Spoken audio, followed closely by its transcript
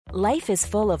Life is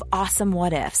full of awesome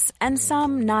what-ifs, and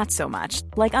some not so much,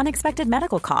 like unexpected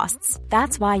medical costs.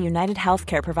 That's why United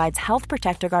Healthcare provides Health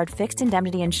Protector Guard fixed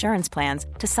indemnity insurance plans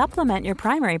to supplement your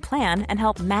primary plan and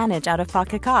help manage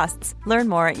out-of-pocket costs. Learn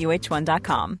more at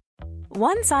uh1.com.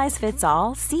 One size fits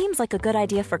all seems like a good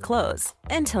idea for clothes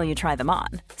until you try them on.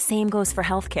 Same goes for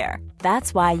healthcare.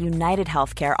 That's why United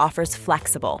Healthcare offers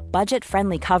flexible,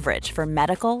 budget-friendly coverage for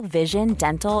medical, vision,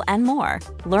 dental, and more.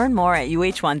 Learn more at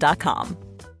uh1.com.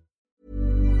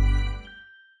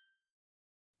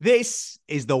 This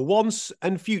is the once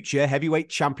and future heavyweight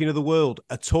champion of the world,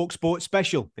 a TalkSport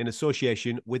special in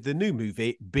association with the new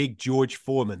movie Big George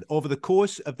Foreman. Over the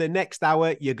course of the next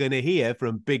hour, you're going to hear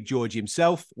from Big George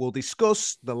himself. We'll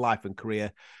discuss the life and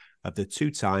career of the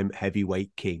two-time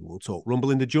heavyweight king. We'll talk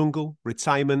Rumble in the Jungle,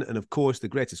 retirement, and of course, the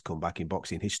greatest comeback in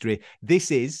boxing history.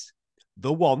 This is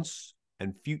the once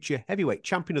and future heavyweight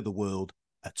champion of the world,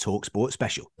 a TalkSport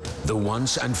special. The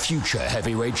once and future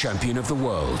heavyweight champion of the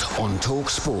world on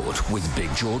TalkSport with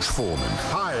Big George Foreman.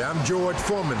 Hi, I'm George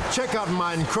Foreman. Check out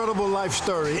my incredible life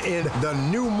story in the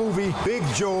new movie Big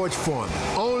George Foreman.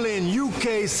 Only in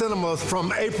UK cinemas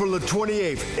from April the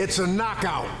 28th. It's a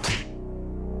knockout.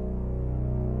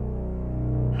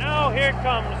 Now here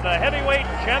comes the heavyweight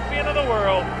champion of the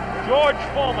world, George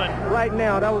Foreman. Right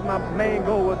now, that was my main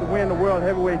goal, was to win the World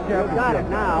Heavyweight Championship. Got it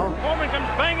now. Foreman comes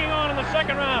banging on in the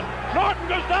second round. Norton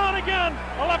goes down again.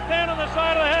 A left hand on the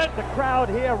side of the head. The crowd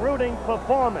here rooting for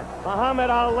Foreman. Muhammad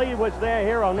Ali was their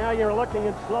hero. Now you're looking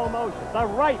in slow motion. The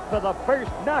right for the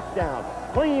first knockdown.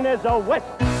 Clean as a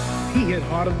whistle. He hit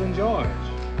harder than George.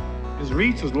 His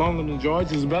reach was longer than George.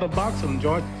 He's a better boxer than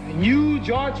George. And you,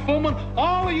 George Foreman,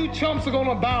 all of you chumps are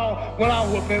gonna bow when I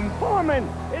whoop him. Foreman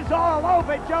is all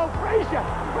over Joe Frazier.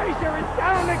 Frazier is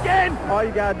down again. All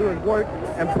you gotta do is work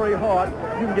and pray hard.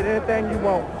 You can get anything you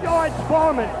want. George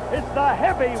Foreman is the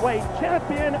heavyweight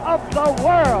champion of the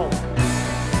world.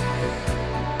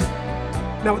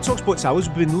 Now at TalkSport Towers,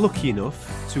 we've been lucky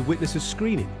enough to witness a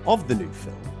screening of the new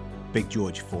film, Big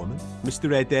George Foreman. Mr.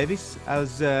 Ray Davis,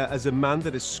 as a man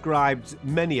that has scribed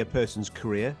many a person's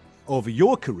career over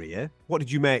your career, what did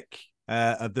you make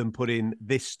of them putting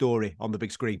this story on the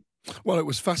big screen? Well, it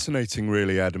was fascinating,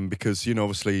 really, Adam, because, you know,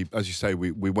 obviously, as you say,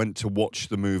 we went to watch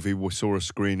the movie, we saw a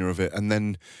screener of it, and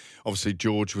then, obviously,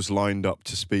 George was lined up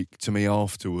to speak to me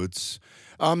afterwards.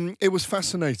 It was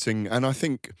fascinating, and I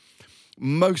think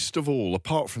most of all,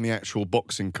 apart from the actual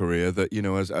boxing career that, you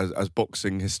know, as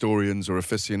boxing historians or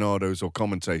aficionados or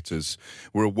commentators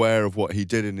were aware of what he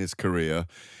did in his career,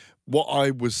 what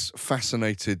I was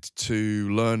fascinated to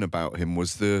learn about him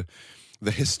was the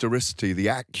historicity, the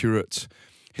accurate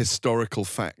historical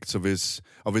facts of his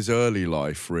early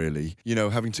life, really. You know,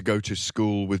 having to go to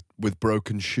school with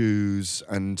broken shoes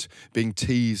and being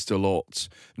teased a lot,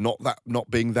 not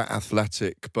being that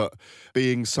athletic, but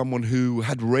being someone who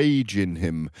had rage in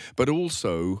him, but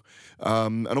also,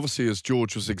 and obviously as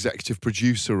George was executive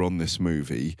producer on this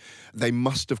movie, they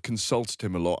must have consulted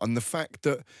him a lot. And the fact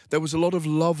that there was a lot of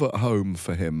love at home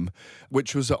for him,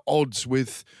 which was at odds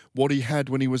with what he had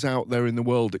when he was out there in the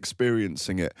world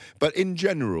experiencing it. But in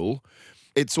general,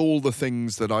 it's all the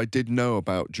things that I did know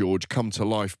about George come to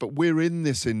life, but we're in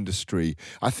this industry.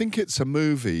 I think it's a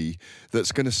movie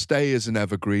that's going to stay as an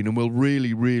evergreen and will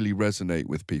really, really resonate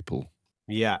with people.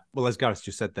 Yeah, well, as Gareth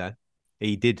just said there,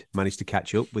 he did manage to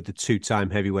catch up with the two-time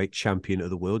heavyweight champion of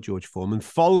the world, George Foreman,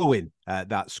 following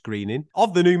that screening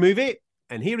of the new movie.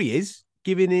 And here he is,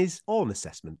 giving his own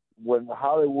assessment. When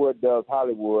Hollywood does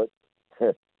Hollywood,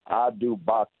 I do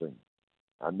boxing.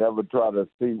 I never try to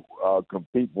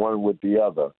compete one with the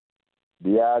other.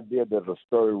 The idea that a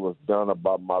story was done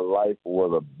about my life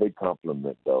was a big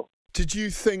compliment, though. Did you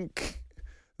think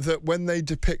that when they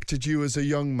depicted you as a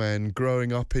young man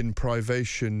growing up in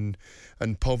privation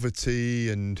and poverty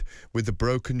and with the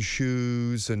broken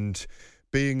shoes and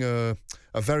being a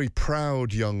very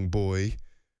proud young boy,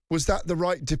 was that the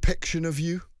right depiction of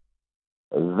you?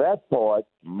 That part,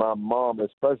 my mom,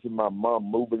 especially my mom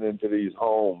moving into these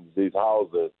homes, these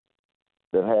houses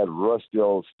that had rusty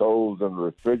old stoves and a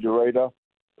refrigerator,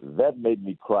 that made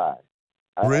me cry.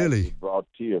 Really? It brought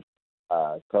tears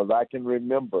because I can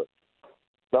remember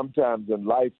sometimes in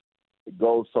life it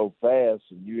goes so fast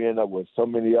and you end up with so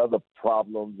many other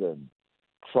problems and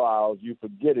trials, you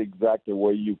forget exactly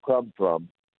where you come from.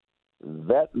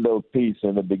 That little piece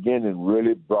in the beginning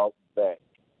really brought back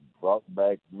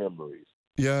memories.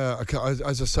 Yeah, as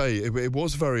I say, it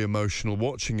was very emotional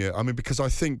watching it. I mean, because I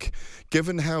think,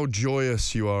 given how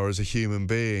joyous you are as a human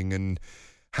being and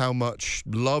how much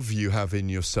love you have in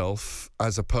yourself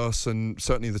as a person,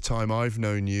 certainly the time I've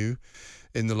known you,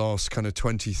 in the last kind of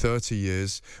 20, 30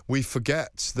 years, we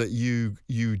forget that you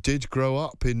did grow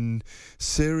up in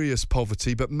serious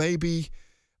poverty, but maybe,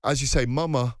 as you say,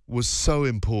 Mama was so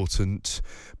important,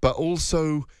 but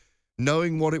also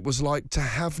knowing what it was like to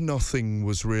have nothing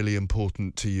was really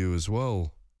important to you as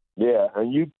well. Yeah,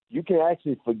 and you can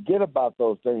actually forget about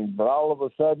those things, but all of a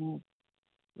sudden,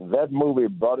 that movie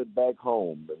brought it back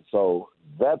home. And so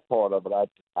that part of it,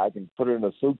 I can put it in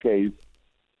a suitcase,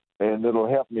 and it'll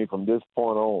help me from this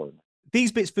point on.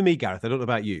 These bits for me, Gareth, I don't know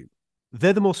about you,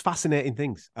 they're the most fascinating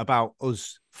things about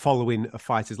us following a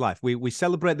fighter's life. We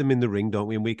celebrate them in the ring, don't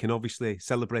we? And we can obviously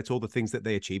celebrate all the things that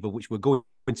they achieve, which we're going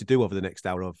to do over the next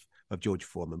hour of George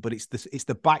Foreman. But it's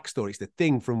the backstory, it's the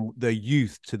thing from their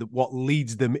youth to what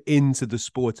leads them into the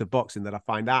sport of boxing that I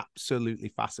find absolutely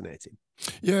fascinating.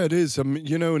 Yeah, it is.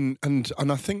 You know, and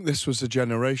I think this was a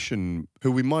generation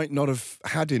who we might not have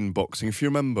had in boxing. If you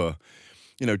remember,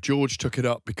 you know, George took it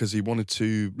up because he wanted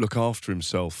to look after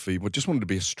himself. He just wanted to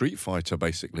be a street fighter,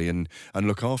 basically, and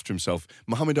look after himself.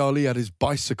 Muhammad Ali had his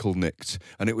bicycle nicked,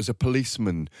 and it was a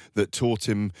policeman that taught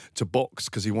him to box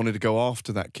because he wanted to go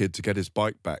after that kid to get his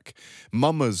bike back.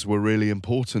 Mamas were really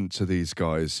important to these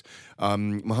guys.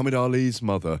 Muhammad Ali's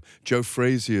mother, Joe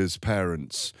Frazier's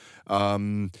parents,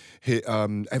 Evander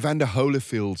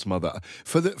Holyfield's mother.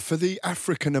 For the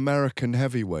African-American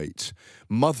heavyweight,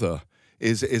 mother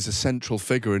is a central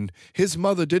figure, and his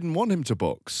mother didn't want him to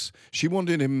box. She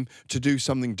wanted him to do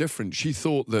something different. She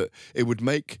thought that it would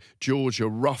make George a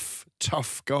rough,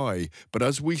 tough guy. But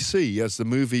as we see, as the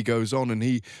movie goes on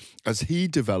and as he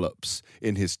develops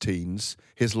in his teens,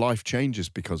 his life changes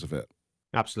because of it.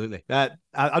 Absolutely. I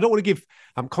don't want to give,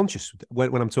 I'm conscious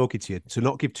when I'm talking to you to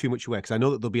not give too much away, because I know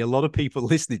that there'll be a lot of people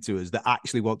listening to us that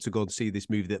actually want to go and see this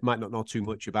movie that might not know too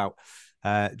much about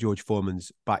George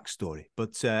Foreman's backstory.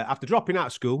 But after dropping out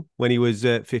of school when he was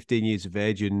 15 years of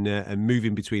age and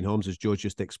moving between homes, as George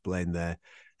just explained there,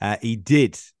 he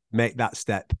did make that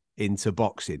step into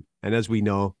boxing. And as we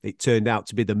know, it turned out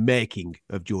to be the making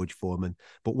of George Foreman.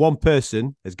 But one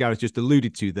person, as Gareth just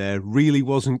alluded to there, really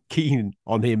wasn't keen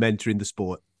on him entering the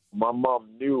sport. My mom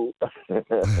knew.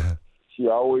 She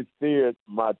always feared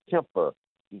my temper.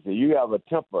 She said, "You have a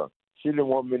temper." She didn't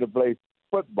want me to play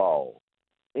football,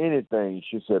 anything.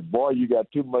 She said, "Boy, you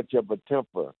got too much of a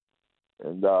temper."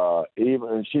 And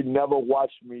she never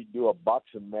watched me do a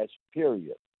boxing match,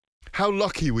 period. How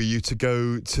lucky were you to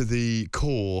go to the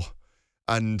Corps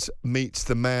and meet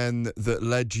the man that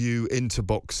led you into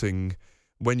boxing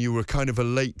when you were kind of a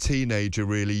late teenager,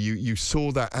 really? You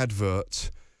saw that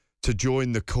advert to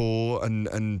join the Corps and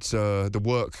the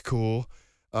Work Corps.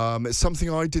 It's something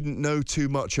I didn't know too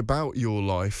much about your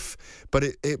life, but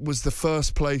it was the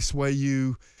first place where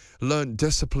you learnt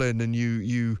discipline and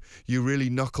you really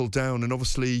knuckled down, and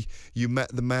obviously you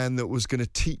met the man that was going to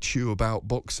teach you about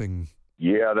boxing.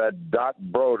 Yeah, that Doc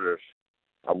Broders.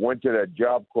 I went to that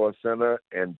Job Corps Center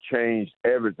and changed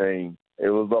everything. It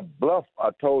was a bluff.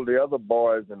 I told the other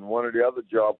boys in one of the other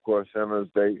Job Corps Centers,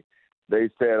 they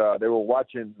said they were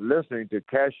listening to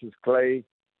Cassius Clay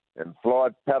and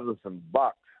Floyd Patterson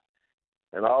box.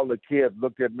 And all the kids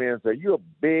looked at me and said, "You're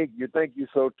big. You think you're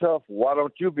so tough. Why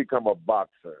don't you become a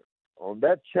boxer?" On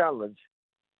that challenge,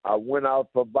 I went out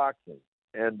for boxing.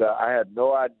 And I had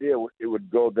no idea it would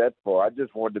go that far. I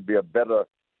just wanted to be a better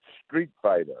street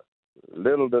fighter.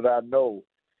 Little did I know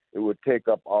it would take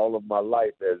up all of my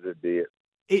life as it did.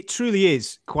 It truly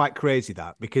is quite crazy,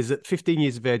 that, because at 15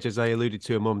 years of age, as I alluded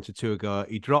to a moment or two ago,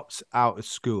 he drops out of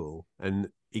school and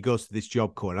he goes to this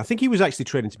Job Corps. And I think he was actually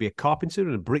training to be a carpenter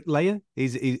and a bricklayer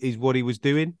is what he was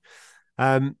doing.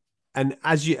 And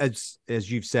as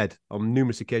you've said on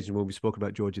numerous occasions when we spoke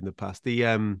about George in the past,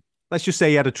 let's just say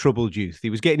he had a troubled youth. He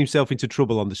was getting himself into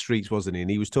trouble on the streets, wasn't he? And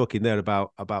he was talking there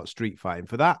about street fighting.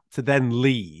 For that to then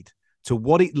lead to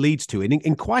what it leads to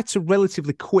in quite a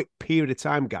relatively quick period of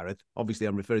time, Gareth, obviously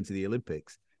I'm referring to the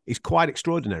Olympics, is quite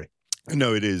extraordinary.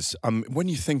 No, it is. When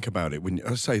you think about it, when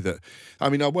I say that, I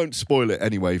mean, I won't spoil it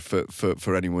anyway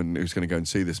for anyone who's going to go and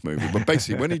see this movie. But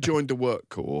basically, when he joined the Work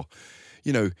Corps,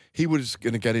 you know, he was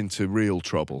going to get into real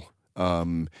trouble.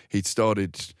 He'd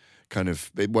started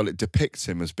it depicts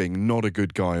him as being not a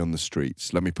good guy on the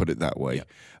streets, let me put it that way. Yeah.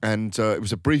 And it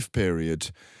was a brief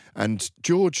period. And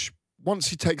George, once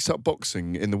he takes up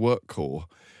boxing in the Work Corps,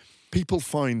 people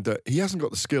find that he hasn't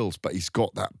got the skills, but he's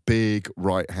got that big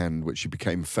right hand, which he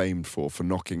became famed for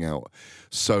knocking out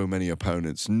so many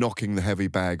opponents, knocking the heavy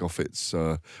bag off its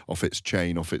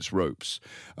chain, off its ropes.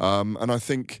 And I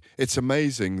think it's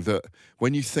amazing that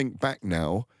when you think back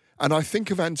now, And I think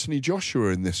of Anthony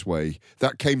Joshua in this way.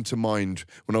 That came to mind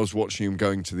when I was watching him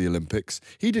going to the Olympics.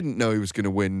 He didn't know he was going to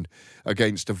win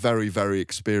against a very, very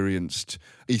experienced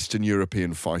Eastern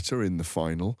European fighter in the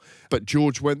final. But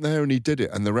George went there and he did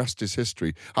it, and the rest is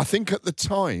history. I think at the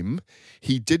time,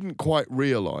 he didn't quite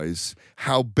realise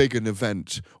how big an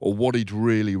event or what he'd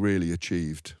really, really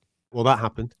achieved. Well, that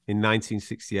happened in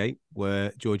 1968,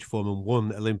 where George Foreman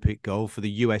won Olympic gold for the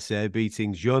USA,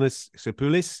 beating Jonas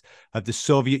Sepoulis of the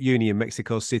Soviet Union,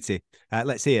 Mexico City.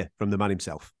 Let's hear from the man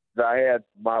himself. I had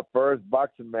my first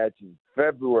boxing match in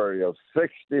February of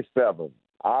 67.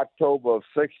 October of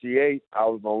 68, I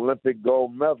was an Olympic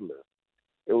gold medalist.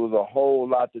 It was a whole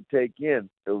lot to take in.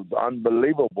 It was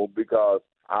unbelievable because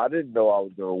I didn't know I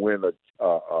was going to win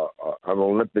an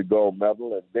Olympic gold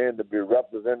medal, and then to be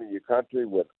representing your country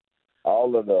with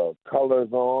all of the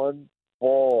colors on.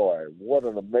 Boy, what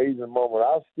an amazing moment.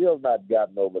 I've still not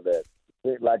gotten over that.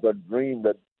 It's like a dream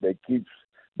that keeps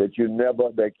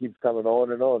coming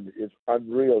on and on. It's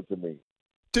unreal to me.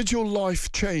 Did your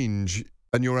life change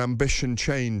and your ambition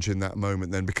change in that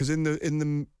moment then? Because in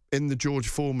the George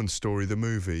Foreman story, the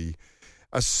movie,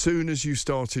 as soon as you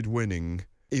started winning,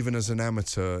 even as an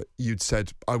amateur, you'd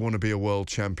said, I want to be a world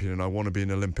champion and I want to be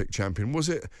an Olympic champion. Was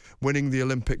it winning the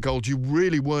Olympic gold? You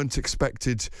really weren't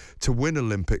expected to win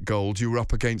Olympic gold. You were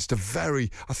up against I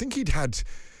think he'd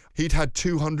had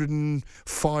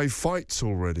 205 fights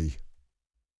already.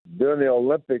 During the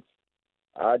Olympics,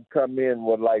 I'd come in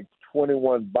with like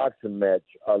 21 boxing match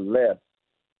or less.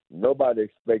 Nobody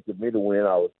expected me to win.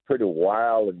 I was pretty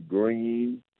wild and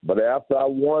green. But after I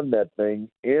won that thing,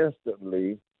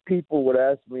 instantly, people would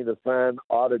ask me to sign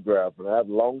autographs, and I had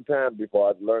a long time before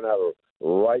I'd learn how to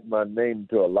write my name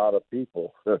to a lot of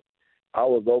people. I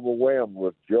was overwhelmed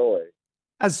with joy.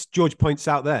 As George points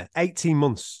out there, 18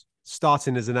 months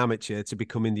starting as an amateur to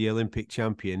becoming the Olympic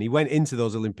champion. He went into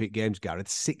those Olympic Games, Gareth,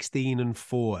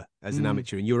 16-4 as an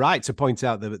amateur. And you're right to point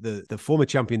out the former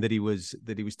champion that he was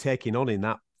taking on in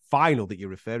that final that you're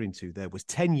referring to there was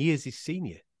 10 years his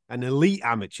senior, an elite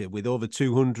amateur with over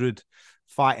 200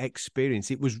 fight experience.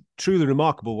 It was truly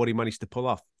remarkable what he managed to pull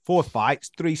off. 4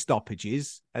 fights, 3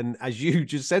 stoppages, and as you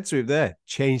just said to him there,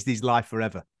 changed his life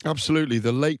forever. Absolutely.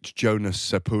 The late Jonas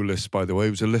Sepoulis, by the way,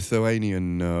 was a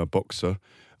Lithuanian boxer,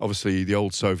 obviously the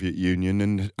old Soviet Union,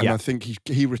 and I think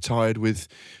he retired with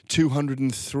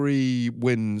 203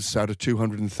 wins out of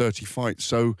 230 fights.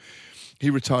 So he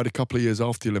retired a couple of years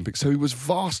after the Olympics. So he was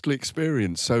vastly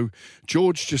experienced. So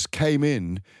George just came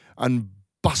in and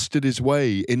busted his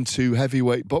way into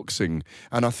heavyweight boxing.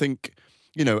 And I think,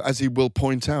 as he will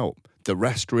point out, the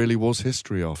rest really was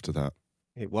history after that.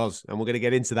 It was. And we're going to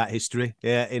get into that history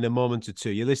in a moment or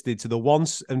two. You're listening to the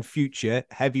once and future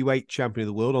heavyweight champion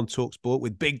of the world on TalkSport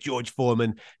with Big George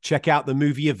Foreman. Check out the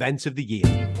movie event of the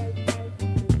year.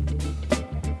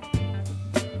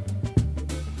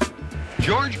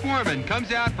 George Foreman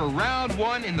comes out for round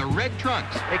 1 in the red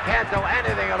trunks. He can't do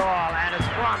anything at all, and it's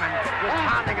Foreman just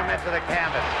pounding him into the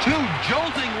canvas. 2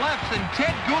 jolting lefts, and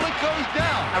Ted Gulick goes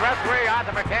down. The referee,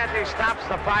 Arthur McKenzie, stops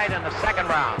the fight in the second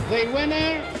round. The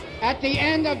winner at the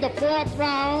end of the 4th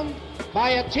round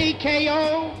by a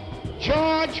TKO,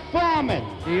 George Foreman.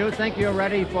 Do you think you're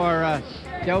ready for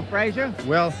Joe Frazier?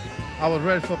 Well, I was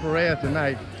ready for Pereira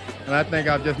tonight, and I think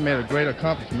I've just made a great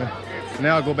accomplishment.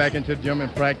 Now I'll go back into the gym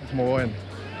and practice more, and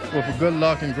with good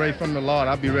luck and grace from the Lord,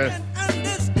 I'll be ready.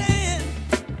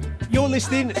 You're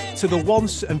listening to the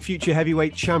once and future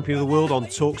heavyweight champion of the world on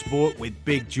TalkSport with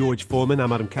Big George Foreman.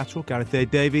 I'm Adam Cattrall, Gareth A.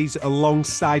 Davies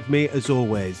alongside me as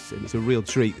always. And it's a real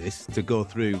treat this to go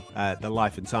through the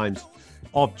life and times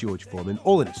of George Foreman,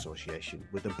 all in association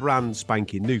with the brand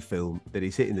spanking new film that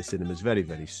is hitting the cinemas very,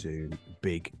 very soon,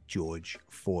 Big George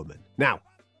Foreman. Now,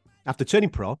 after turning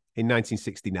pro in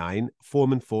 1969,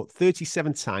 Foreman fought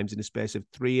 37 times in a space of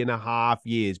 3.5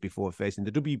 years before facing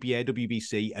the WBA,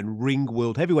 WBC and Ring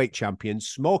World Heavyweight Champion,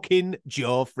 Smoking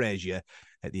Joe Frazier,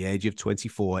 at the age of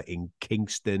 24 in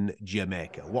Kingston,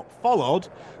 Jamaica. What followed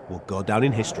will go down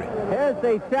in history. Here's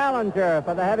the challenger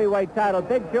for the heavyweight title,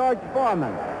 Big George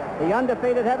Foreman. The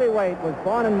undefeated heavyweight was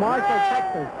born in Marshall,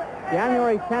 Texas,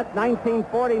 January 10th,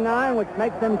 1949, which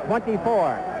makes him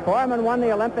 24. Foreman won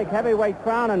the Olympic heavyweight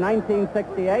crown in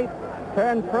 1968,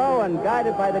 turned pro, and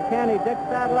guided by the canny Dick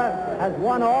Sadler, has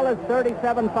won all his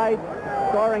 37 fights,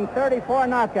 scoring 34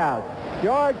 knockouts.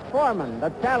 George Foreman, the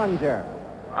challenger.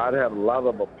 I'd had a lot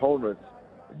of opponents.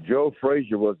 Joe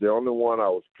Frazier was the only one I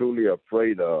was truly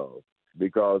afraid of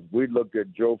because we looked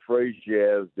at Joe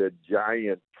Frazier as the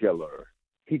giant killer.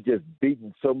 He just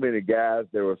beaten so many guys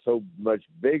that were so much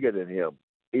bigger than him.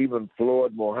 Even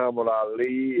floored Muhammad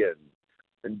Ali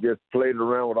and just played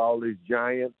around with all these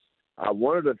giants. I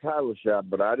wanted a title shot,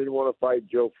 but I didn't want to fight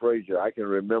Joe Frazier. I can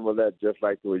remember that just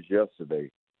like it was yesterday.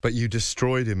 But you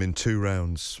destroyed him in 2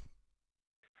 rounds.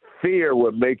 Fear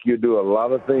would make you do a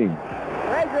lot of things.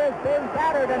 Frazier is being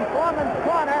battered in Foreman's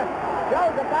corner.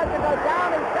 Joe's about to go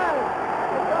down and does.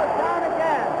 It goes down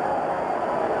again.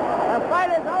 The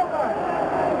fight is over.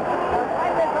 The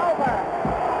fight is over.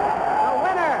 The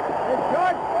winner is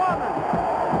George Foreman.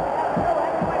 New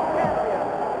heavyweight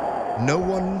champion. No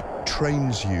one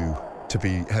trains you to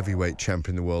be heavyweight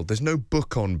champion of the world. There's no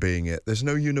book on being it. There's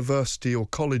no university or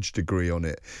college degree on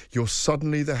it. You're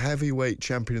suddenly the heavyweight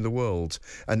champion of the world,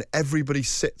 and everybody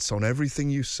sits on everything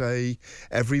you say,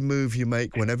 every move you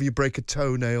make, whenever you break a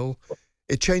toenail.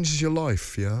 It changes your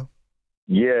life, yeah?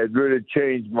 Yeah, it really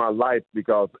changed my life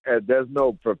because there's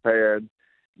no prepared.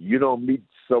 You don't meet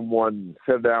someone,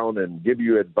 sit down and give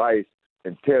you advice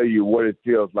and tell you what it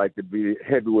feels like to be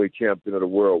heavyweight champion of the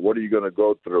world. What are you going to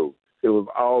go through? It was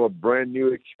all a brand new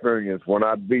experience. When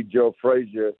I beat Joe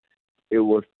Frazier, it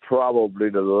was probably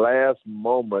the last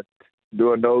moment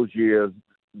during those years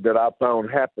that I found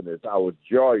happiness. I was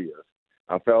joyous.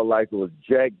 I felt like it was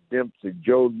Jack Dempsey,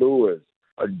 Joe Louis,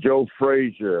 Joe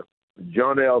Frazier,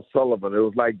 John L. Sullivan. It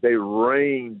was like they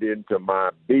rained into my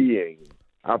being.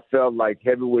 I felt like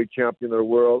heavyweight champion of the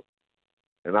world,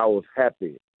 and I was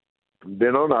happy. From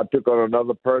then on, I took on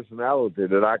another personality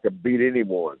that I could beat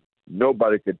anyone.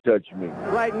 Nobody could touch me.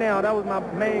 Right now, that was my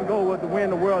main goal, was to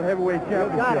win the World Heavyweight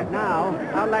Championship. You got it now.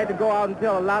 I'd like to go out and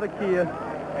tell a lot of kids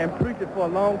and preach it for a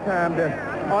long time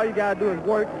that all you got to do is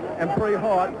work and pray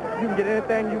hard. You can get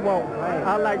anything you want. Right.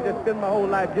 I like to spend my whole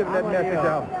life giving that message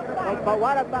out. But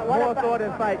what about more so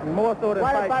than fighting? What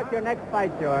about your next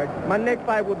fight, George? My next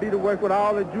fight would be to work with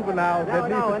all the juveniles that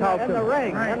need to talk to in the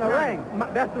ring. In the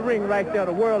ring. That's the ring right there.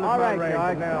 The world is all my right, ring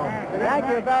George. now. Thank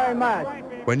you very much.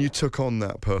 When you took on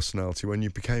that personality, when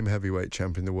you became heavyweight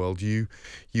champion of the world,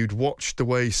 you'd watched the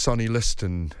way Sonny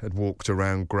Liston had walked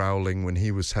around growling when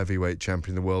he was heavyweight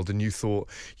champion of the world, and you thought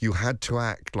you had to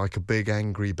act like a big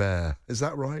angry bear. Is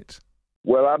that right?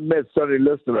 Well, I met Sonny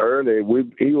Liston early.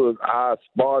 I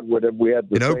sparred with him. We had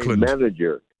the same Oakland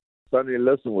manager. Sonny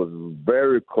Liston was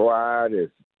very quiet. His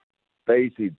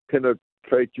face, he'd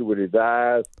penetrate you with his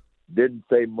eyes. Didn't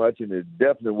say much, and it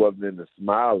definitely wasn't in the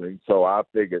smiling. So I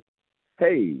figured,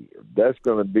 hey, that's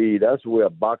where a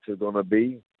boxer's going to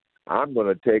be. I'm going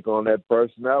to take on that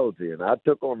personality. And I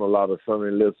took on a lot of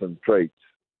Sonny Liston traits.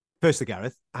 Firstly,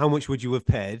 Gareth, how much would you have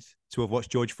paid to have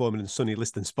watched George Foreman and Sonny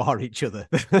Liston spar each other?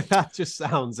 That just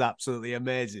sounds absolutely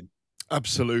amazing.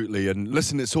 Absolutely. And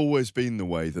listen, it's always been the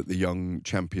way that the young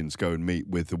champions go and meet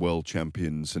with the world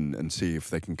champions and see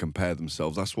if they can compare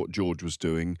themselves. That's what George was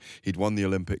doing. He'd won the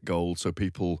Olympic gold, so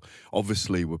people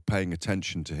obviously were paying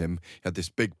attention to him. He had this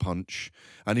big punch,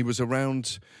 and he was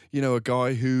around, a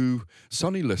guy who,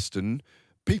 Sonny Liston,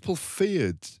 people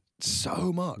feared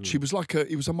so much. He was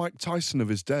a Mike Tyson of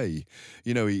his day.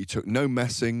 He took no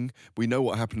messing. We know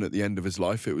what happened at the end of his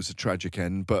life. It was a tragic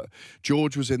end, but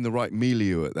George was in the right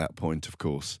milieu at that point, of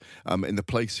course, in the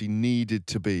place he needed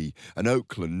to be. And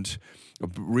Oakland, a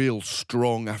real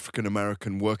strong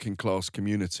African-American working class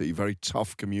community, very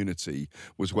tough community,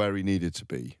 was where he needed to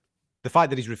be. The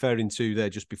fight that he's referring to there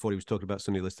just before he was talking about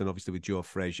Sonny Liston, obviously with Joe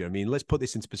Frazier. I mean, let's put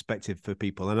this into perspective for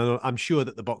people. And I'm sure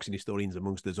that the boxing historians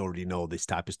amongst us already know this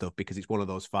type of stuff because it's one of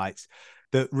those fights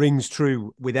that rings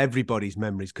true with everybody's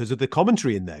memories because of the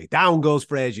commentary in there. Down goes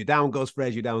Frazier, down goes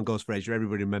Frazier, down goes Frazier.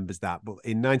 Everybody remembers that. But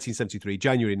in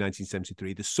January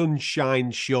 1973, the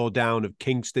Sunshine Showdown of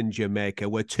Kingston, Jamaica,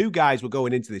 where two guys were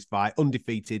going into this fight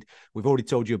undefeated. We've already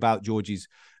told you about George's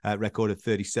record of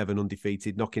 37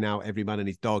 undefeated, knocking out every man and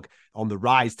his dog on the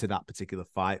rise to that particular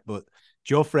fight. But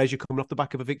Joe Frazier coming off the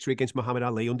back of a victory against Muhammad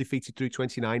Ali, undefeated through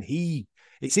 29.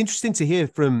 It's interesting to hear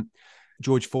from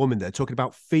George Foreman there talking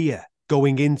about fear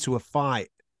going into a fight,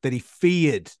 that he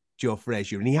feared Joe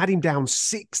Frazier and he had him down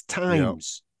 6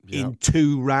 times in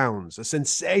 2 rounds. A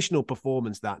sensational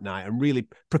performance that night and really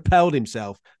propelled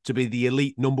himself to be the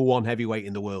elite #1 heavyweight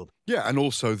in the world. Yeah, and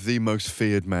also the most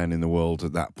feared man in the world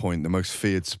at that point, the most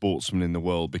feared sportsman in the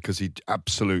world, because he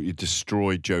absolutely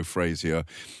destroyed Joe Frazier.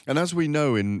 And as we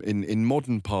know in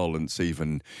modern parlance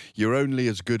even, you're only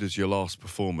as good as your last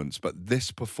performance. But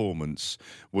this performance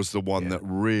was the one that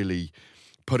really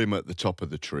put him at the top of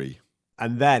the tree.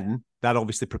 And then that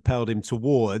obviously propelled him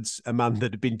towards a man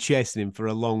that had been chasing him for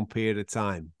a long period of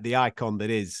time. The icon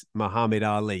that is Muhammad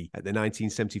Ali at the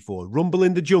 1974 Rumble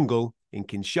in the Jungle in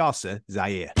Kinshasa,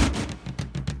 Zaire.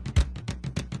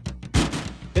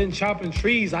 Been chopping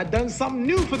trees. I done something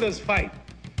new for this fight.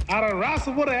 I done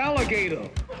wrestled with an alligator.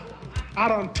 I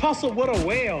done tussled with a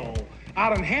whale.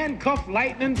 I done handcuffed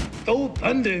lightning, throw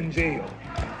thunder in jail.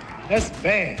 That's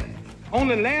bad.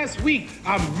 Only last week,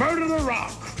 I murdered a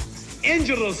rock,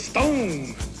 injured a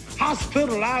stone,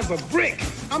 hospitalized a brick.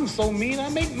 I'm so mean, I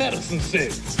make medicine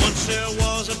sick. Once there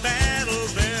was a battle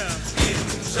there in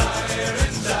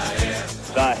Zaire.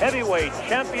 The heavyweight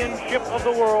championship of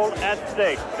the world at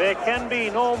stake. There can be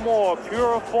no more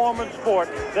pure form of sport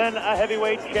than a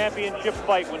heavyweight championship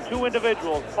fight when two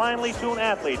individuals, finely tuned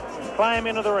athletes, climb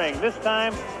into the ring. This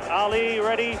time, Ali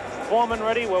ready, Foreman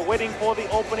ready. We're waiting for the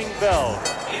opening bell.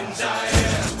 In Zaire.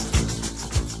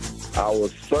 I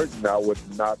was certain I would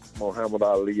knock Muhammad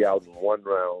Ali out in one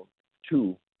round,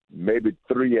 2, maybe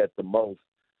 3 at the most.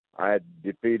 I had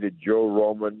defeated Joe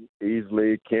Roman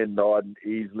easily, Ken Norton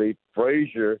easily,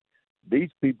 Frazier, these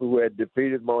people who had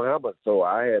defeated Muhammad. So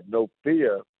I had no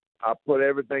fear. I put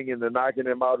everything into knocking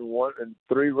him out in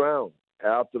 3 rounds.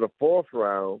 After the 4th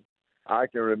round, I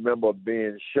can remember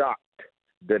being shocked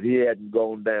that he hadn't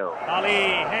gone down. Ali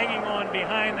hanging on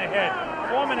behind the head.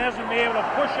 Foreman hasn't been able to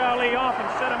push Ali off and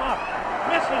set him up.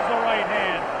 Misses the right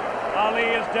hand. Ali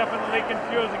is definitely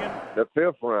confusing him. The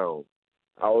 5th round,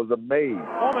 I was amazed.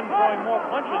 Foreman throwing more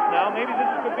punches now. Maybe this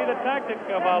could be the tactic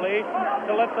of Ali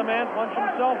to let the man punch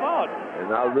himself out. And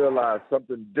I realized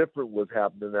something different was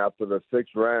happening after the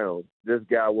 6th round. This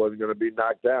guy wasn't going to be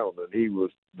knocked down, and he was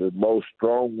the most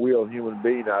strong-willed human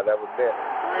being I'd ever met.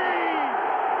 3,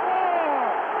 4,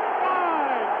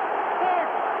 5, 6.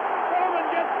 Foreman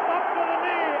gets up to the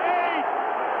knee. 8.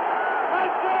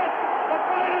 That's it. The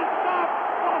fight is stopped.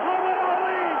 Muhammad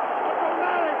Ali, a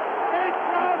dramatic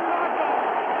 8th-round knockout.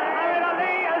 Muhammad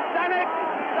Ali has done it.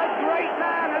 The great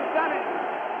man has done it.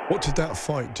 What did that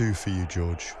fight do for you,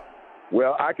 George?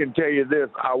 Well, I can tell you this.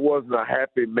 I wasn't a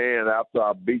happy man after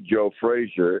I beat Joe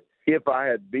Frazier. If I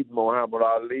had beaten Muhammad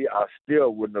Ali, I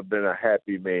still wouldn't have been a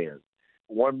happy man.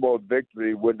 One more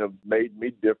victory wouldn't have made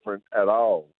me different at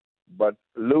all. But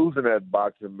losing that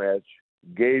boxing match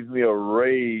gave me a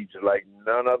rage like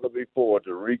none other before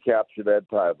to recapture that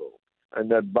title. And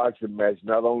that boxing match,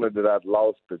 not only did I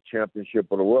lost the championship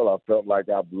of the world, I felt like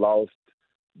I've lost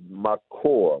my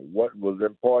core. What was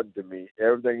important to me,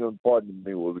 everything important to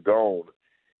me was gone.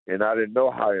 And I didn't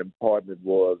know how important it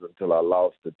was until I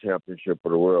lost the championship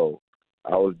of the world.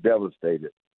 I was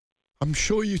devastated. I'm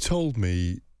sure you told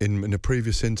me in a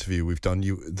previous interview we've done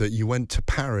that you went to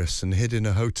Paris and hid in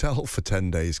a hotel for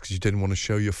 10 days because you didn't want to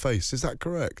show your face. Is that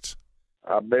correct?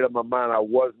 I made up my mind I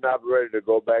was not ready to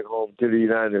go back home to the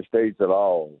United States at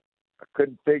all. I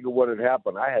couldn't figure what had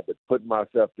happened. I had to put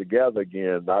myself together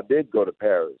again. I did go to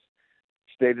Paris,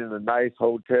 stayed in a nice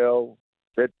hotel,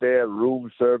 sit there,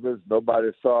 room service. Nobody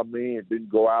saw me and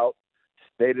didn't go out.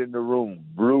 Stayed in the room,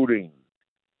 brooding,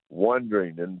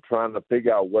 wondering, and trying to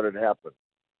figure out what had happened.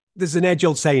 There's an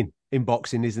age-old saying in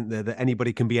boxing, isn't there, that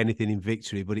anybody can be anything in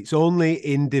victory, but it's only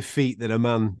in defeat that a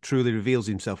man truly reveals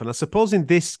himself. And I suppose in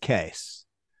this case,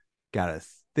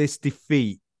 Gareth, this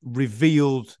defeat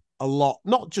revealed a lot,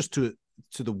 not just to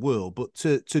the world, but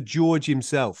to George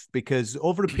himself, because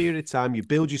over a period of time, you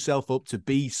build yourself up to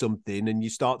be something and you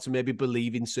start to maybe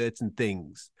believe in certain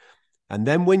things. And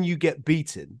then when you get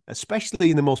beaten,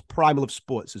 especially in the most primal of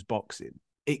sports as boxing,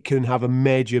 it can have a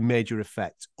major, major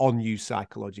effect on you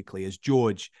psychologically as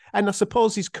George. And I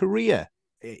suppose his career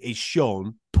is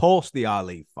shown post the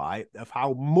Ali fight of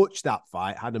how much that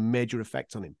fight had a major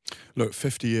effect on him. Look,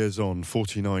 50 years on,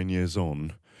 49 years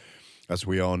on, as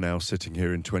we are now sitting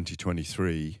here in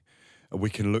 2023, we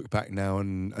can look back now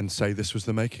and say this was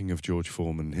the making of George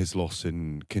Foreman, his loss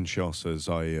in Kinshasa,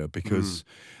 Zaire, because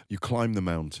you climb the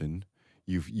mountain,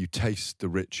 you taste the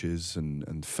riches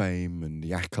and fame and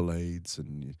the accolades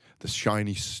and the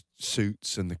shiny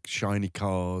suits and the shiny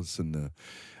cars and the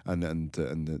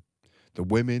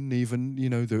women, even, you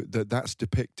know, that's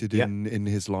depicted in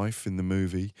his life in the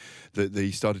movie, that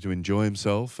he started to enjoy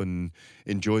himself and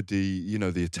enjoyed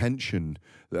the attention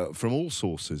from all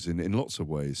sources in lots of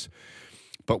ways.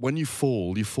 But when you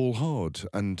fall hard,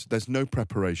 and there's no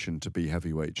preparation to be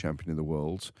heavyweight champion of the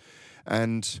world.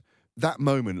 And that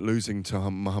moment, losing to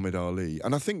Muhammad Ali,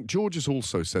 and I think George has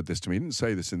also said this to me. He didn't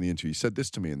say this in the interview. He said this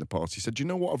to me in the past. He said, "You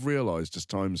know what I've realised as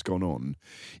time's gone on?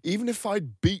 Even if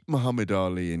I'd beat Muhammad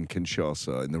Ali in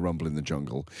Kinshasa in the Rumble in the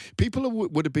Jungle, people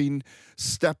would have been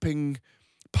stepping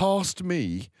past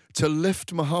me to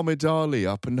lift Muhammad Ali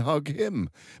up and hug him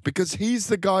because he's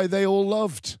the guy they all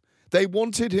loved. They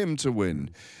wanted him to win."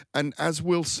 And as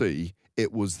we'll see,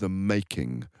 it was the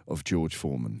making of George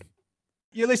Foreman.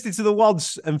 You're listening to the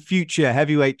once and future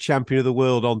heavyweight champion of the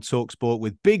world on TalkSport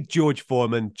with Big George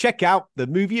Foreman. Check out the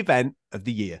movie event of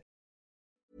the year.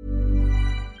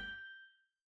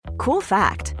 Cool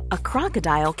fact, a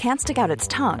crocodile can't stick out its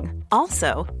tongue.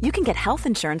 Also, you can get health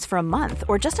insurance for a month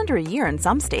or just under a year in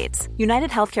some states. United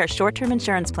Healthcare short-term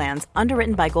insurance plans,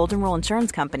 underwritten by Golden Rule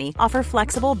Insurance Company, offer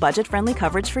flexible, budget-friendly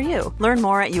coverage for you. Learn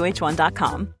more at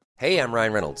uh1.com. Hey, I'm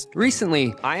Ryan Reynolds.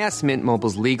 Recently, I asked Mint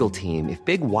Mobile's legal team if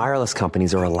big wireless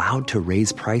companies are allowed to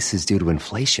raise prices due to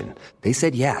inflation. They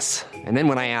said yes. And then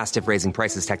when I asked if raising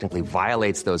prices technically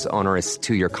violates those onerous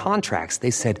two-year contracts, they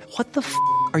said, "What the f***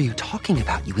 are you talking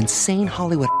about, you insane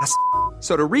Hollywood ass?"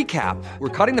 So to recap, we're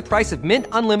cutting the price of Mint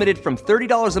Unlimited from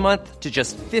 $30 a month to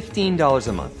just $15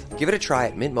 a month. Give it a try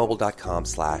at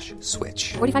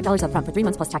mintmobile.com/switch. $45 up front for 3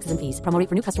 months plus taxes and fees. Promo rate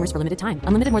for new customers for limited time.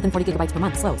 Unlimited more than 40 gigabytes per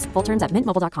month. Slows full terms at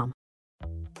mintmobile.com.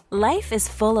 Life is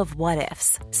full of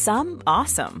what-ifs. Some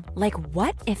awesome, like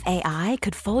what if AI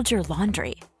could fold your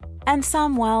laundry? And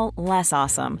some, well, less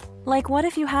awesome, like what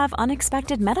if you have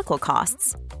unexpected medical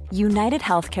costs? United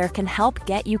Healthcare can help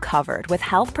get you covered with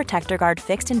Health Protector Guard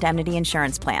fixed indemnity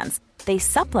insurance plans. They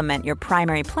supplement your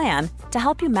primary plan to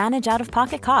help you manage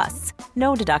out-of-pocket costs.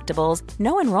 No deductibles,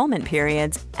 no enrollment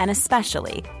periods, and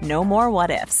especially no more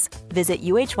what-ifs. Visit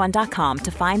uh1.com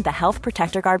to find the Health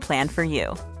Protector Guard plan for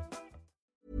you.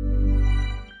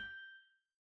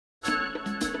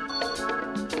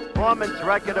 Foreman's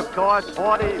record, of course,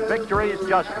 40 victories,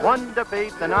 just one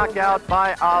defeat, the knockout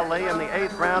by Ali in the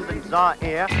 8th round in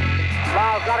Zaire.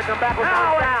 Lyle's got to come back with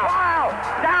now down. Wow,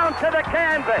 down to the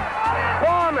canvas.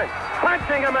 Foreman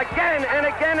punching him again and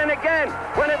again and again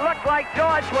when it looked like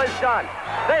George was done.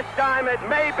 This time it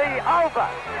may be over.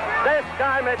 This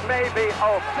time it may be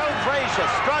over. Joe Frazier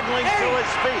struggling to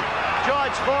his feet.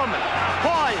 George Foreman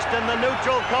poised in the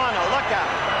neutral corner. Look out.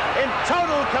 In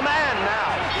total command now.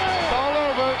 It's all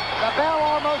over. The bell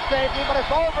almost saved him, but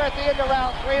it's over at the end of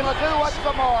round 3, and Ledoux wants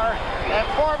some more. And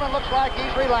Foreman looks like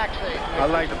he's relaxing. I'd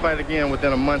like to fight again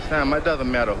within a month's time. It doesn't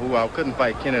matter who. I couldn't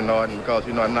fight Kenny Norton because,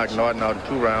 I knocked Norton out in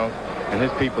 2 rounds. And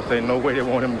his people say no way they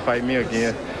want him to fight me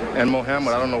again. And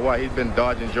Muhammad, I don't know why, he's been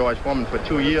dodging George Foreman for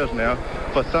 2 years now.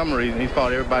 For some reason, he's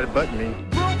fought everybody but me.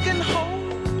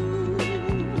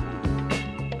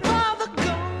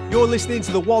 You're listening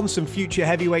to the once and future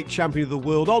heavyweight champion of the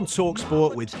world on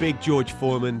TalkSport with Big George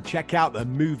Foreman. Check out the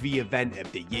movie event of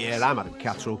the year. I'm Adam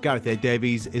Catterall. Gareth A.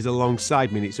 Davies is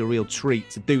alongside me, and it's a real treat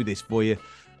to do this for you.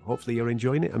 Hopefully you're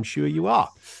enjoying it. I'm sure you are.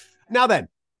 Now then,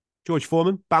 George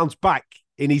Foreman bounced back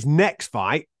in his next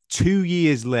fight 2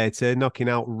 years later, knocking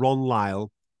out Ron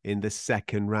Lyle in the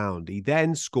 2nd round. He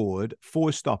then scored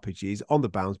 4 stoppages on the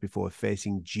bounce before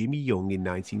facing Jimmy Young in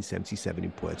 1977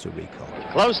 in Puerto Rico.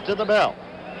 Close to the bell.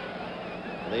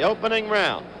 The opening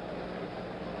round.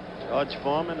 George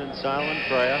Foreman in silent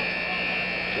prayer.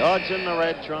 George in the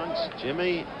red trunks.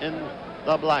 Jimmy in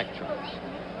the black trunks.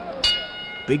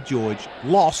 Big George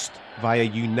lost via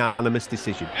unanimous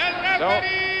decision. So,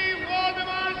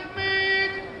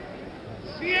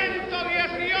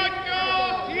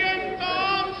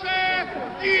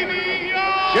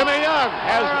 Jimmy Young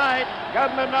has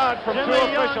gotten a nod from Jimmy 2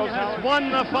 officials. Has won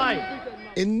the fight.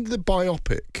 In the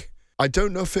biopic, I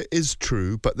don't know if it is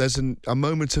true, but there's a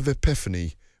moment of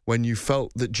epiphany when you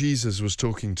felt that Jesus was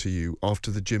talking to you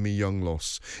after the Jimmy Young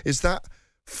loss. Is that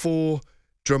for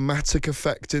dramatic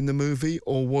effect in the movie,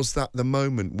 or was that the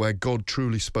moment where God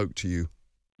truly spoke to you?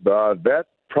 That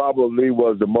probably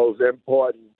was the most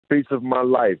important piece of my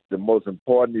life, the most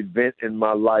important event in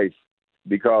my life,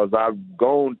 because I've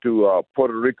gone to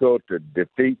Puerto Rico to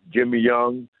defeat Jimmy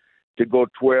Young, to go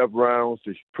 12 rounds,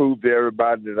 to prove to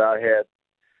everybody that I had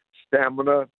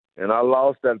stamina, and I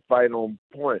lost that fight on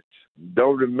points.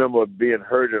 Don't remember being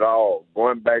hurt at all.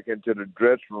 Going back into the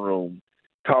dressing room,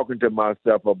 talking to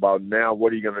myself about, now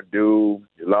what are you going to do?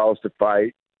 You lost the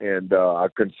fight, and I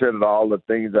considered all the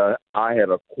things I had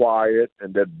acquired,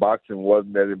 and that boxing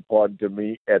wasn't that important to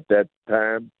me at that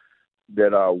time,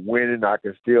 that winning, I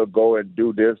could still go and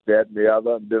do this, that, and the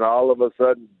other. And then all of a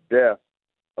sudden, death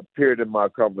appeared in my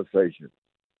conversation.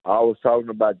 I was talking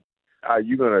about, are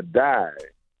you going to die?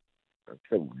 I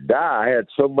said, die? I had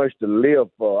so much to live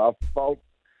for. I fought.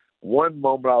 One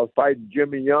moment I was fighting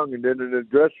Jimmy Young, and then in the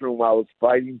dressing room I was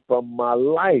fighting for my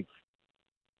life.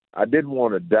 I didn't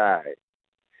want to die.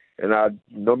 And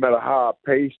no matter how I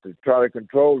paced to try to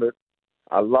control it,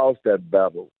 I lost that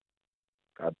battle.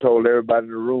 I told everybody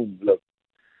in the room, look,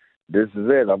 this is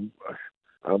it.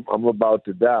 I'm about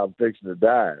to die. I'm fixing to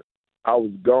die. I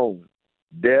was gone.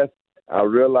 Death, I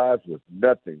realized, was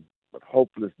nothing but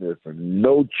hopelessness and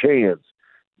no chance.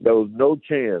 There was no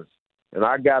chance. And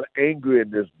I got angry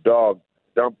in this dump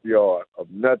yard of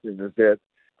nothing and said,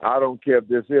 I don't care if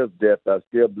this is death. I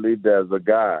still believe there's a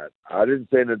God. I didn't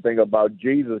say anything about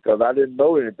Jesus because I didn't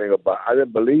know anything about. I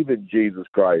didn't believe in Jesus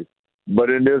Christ. But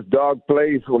in this dark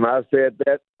place, when I said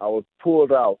that, I was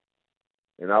pulled out,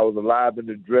 and I was alive in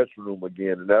the dressing room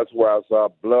again. And that's where I saw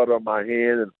blood on my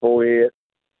hand and forehead,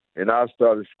 and I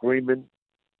started screaming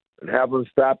and haven't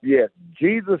stopped yet.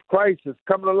 Jesus Christ is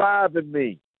coming alive in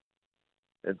me.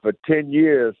 And for 10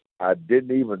 years, I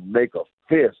didn't even make a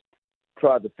fist,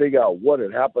 tried to figure out what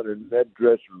had happened in that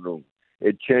dressing room.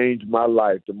 It changed my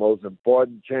life, the most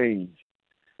important change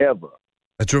ever.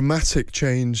 A dramatic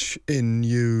change in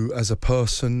you as a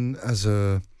person, as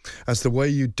the way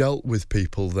you dealt with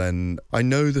people then. I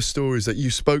know the stories that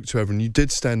you spoke to everyone. You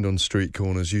did stand on street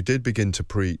corners. You did begin to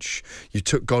preach. You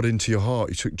took God into your heart.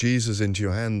 You took Jesus into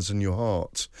your hands and your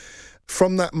heart.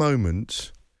 From that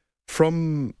moment,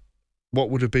 from what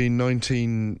would have been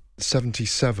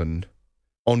 1977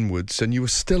 onwards, and you were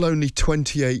still only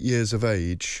 28 years of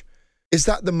age, is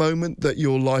that the moment that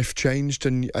your life changed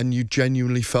and you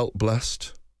genuinely felt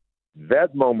blessed?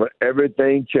 That moment,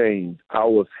 everything changed. I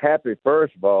was happy,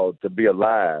 first of all, to be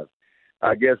alive.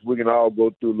 I guess we can all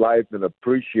go through life and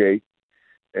appreciate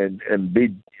and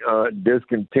be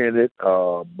discontented.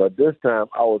 But this time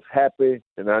I was happy,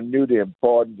 and I knew the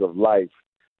importance of life,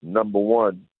 number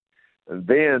one. And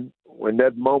then when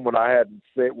that moment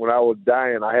when I was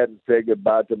dying, I hadn't said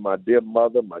goodbye to my dear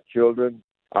mother, my children.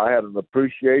 I had an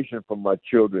appreciation for my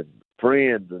children,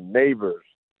 friends, and neighbors,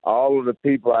 all of the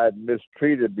people I had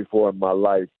mistreated before in my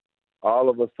life. All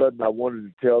of a sudden, I wanted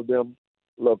to tell them,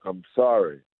 look, I'm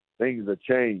sorry. Things have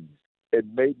changed. It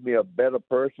made me a better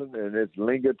person, and it's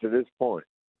lingered to this point.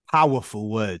 Powerful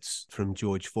words from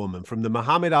George Foreman, from the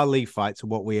Muhammad Ali fight to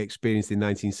what we experienced in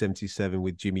 1977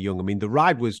 with Jimmy Young. I mean, the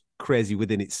ride was crazy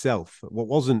within itself. What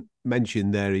wasn't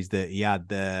mentioned there is that he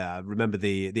had, I remember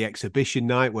the exhibition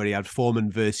night where he had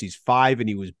Foreman versus 5, and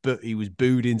he was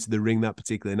booed into the ring that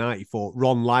particular night. He fought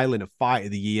Ron Lyle in a fight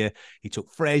of the year. He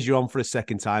took Frazier on for a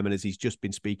second time, and as he's just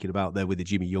been speaking about there with the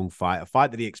Jimmy Young fight, a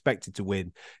fight that he expected to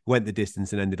win, went the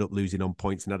distance and ended up losing on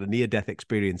points and had a near-death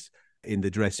experience in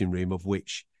the dressing room, of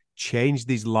which changed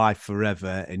his life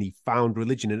forever, and he found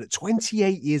religion. And at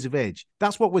 28 years of age,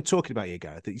 that's what we're talking about here,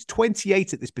 Gareth. He's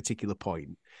 28 at this particular point.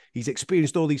 He's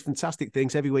experienced all these fantastic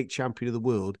things, heavyweight champion of the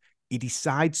world. He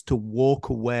decides to walk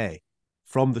away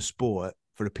from the sport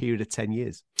for a period of 10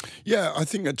 years. Yeah, I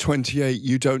think at 28,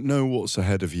 you don't know what's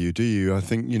ahead of you, do you? I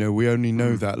think, we only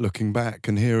know that looking back.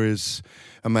 And here is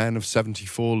a man of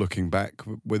 74 looking back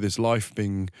with his life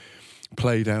being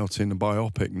played out in a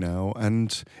biopic now,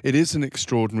 and it is an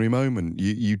extraordinary moment.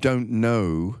 You don't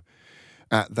know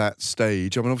at that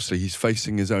stage. I mean, obviously he's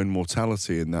facing his own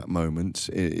mortality in that moment.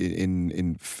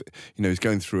 He's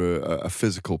going through a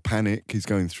physical panic. He's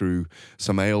going through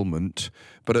some ailment,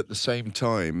 but at the same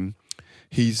time,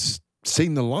 he's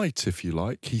seen the light, if you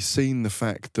like. He's seen the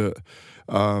fact that,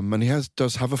 and he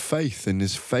does have a faith, and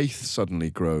his faith suddenly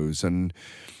grows, and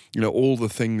all the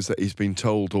things that he's been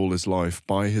told all his life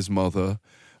by his mother,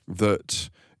 that,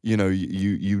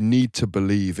 you need to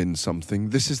believe in something.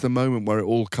 This is the moment where it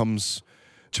all comes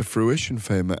to fruition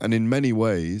for him. And in many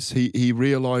ways, he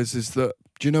realizes that,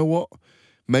 do you know what?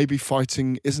 Maybe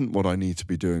fighting isn't what I need to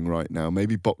be doing right now.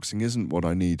 Maybe boxing isn't what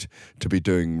I need to be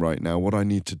doing right now. What I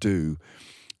need to do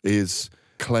is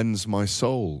cleanse my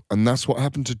soul. And that's what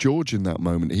happened to George in that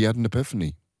moment. He had an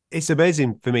epiphany. It's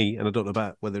amazing for me, and I don't know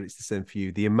about whether it's the same for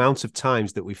you, the amount of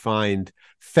times that we find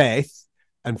faith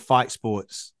and fight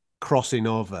sports crossing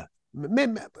over.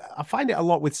 I find it a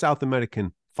lot with South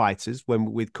American fighters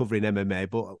when we're covering MMA,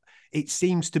 but it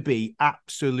seems to be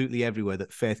absolutely everywhere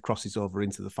that faith crosses over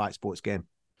into the fight sports game.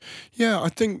 Yeah, I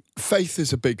think faith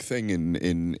is a big thing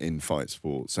in fight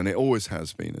sports, and it always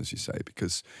has been, as you say,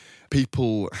 because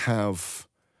people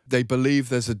they believe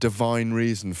there's a divine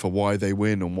reason for why they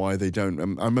win and why they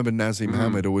don't. I remember Nazim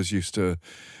Hamid always used to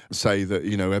say that,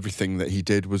 everything that he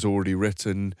did was already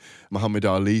written. Muhammad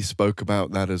Ali spoke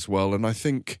about that as well. And I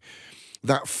think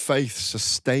that faith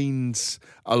sustains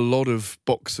a lot of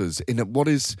boxers in what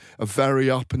is a very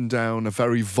up and down, a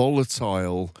very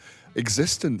volatile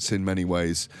existence in many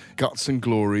ways. Guts and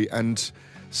glory and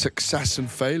success and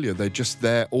failure. They're just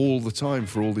there all the time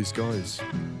for all these guys.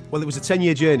 Well, it was a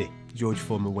 10-year journey George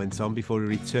Foreman went on before he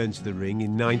returned to the ring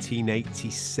in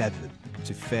 1987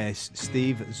 to face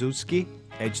Steve Zutski,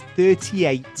 aged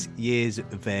 38 years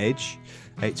of age.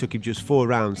 It took him just 4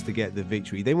 rounds to get the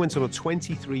victory. He then went on a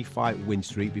 23-fight win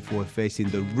streak before facing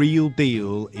the real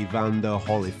deal Evander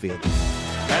Holyfield.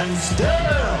 And still,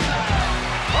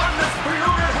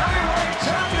 undisputed heavyweight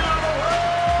champion of the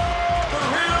world, the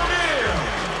real deal,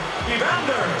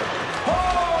 Evander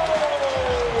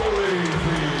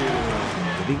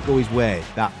Holyfield. It didn't go his way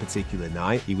that particular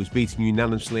night. He was beaten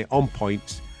unanimously on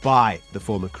points by the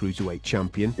former cruiserweight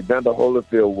champion. Evander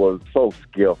Holyfield was so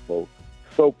skillful,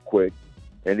 so quick,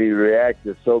 and he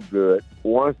reacted so good.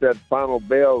 Once that final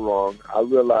bell rung, I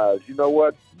realized, you know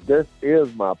what? This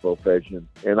is my profession.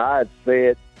 And I had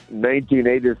said in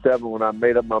 1987 when I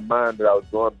made up my mind that I was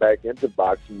going back into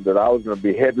boxing, that I was going to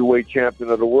be heavyweight champion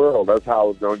of the world. That's how I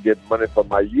was going to get money for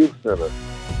my youth center.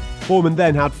 Foreman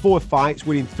then had 4 fights,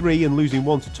 winning 3 and losing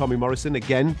 1 to Tommy Morrison,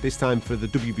 again, this time for the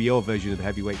WBO version of the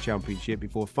Heavyweight Championship,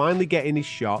 before finally getting his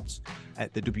shots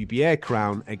at the WBA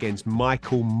crown against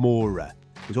Michael Moorer,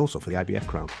 who's also for the IBF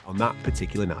crown on that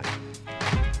particular night.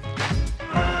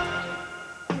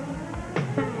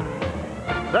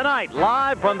 Tonight,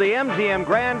 live from the MGM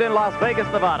Grand in Las Vegas,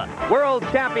 Nevada, World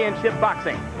Championship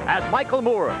Boxing, as Michael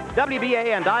Moorer,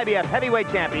 WBA and IBF heavyweight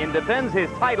champion, defends his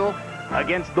title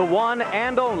against the one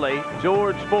and only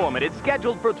George Foreman. It's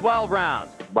scheduled for 12 rounds.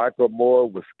 Michael Moorer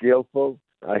was skillful.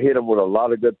 I hit him with a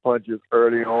lot of good punches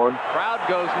early on. Crowd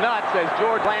goes nuts as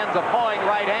George lands a pawing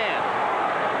right hand.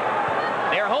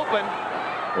 They're hoping.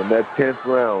 In that 10th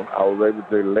round, I was able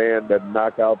to land that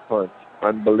knockout punch.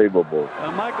 Unbelievable.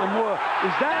 Michael Moorer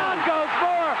is down. Goes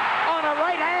Moorer on a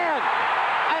right hand.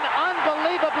 An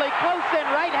unbelievably close-in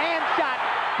right hand shot.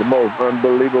 The most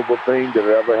unbelievable thing that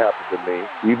ever happened to me.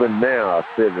 Even now, I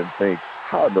sit and think,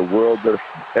 how in the world did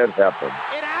that happen?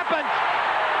 It happened.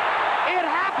 It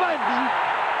happened.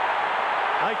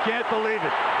 I can't believe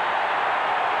it.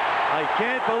 I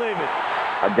can't believe it.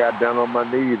 I got down on my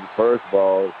knees, first of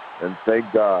all, and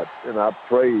thank God. And I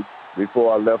prayed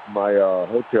before I left my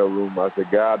hotel room. I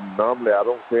said, God, normally I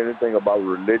don't say anything about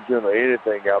religion or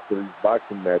anything after these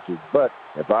boxing matches, but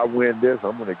if I win this,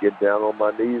 I'm going to get down on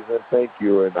my knees and thank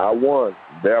you. And I won.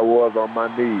 There I was on my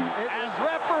knees. As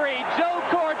referee Joe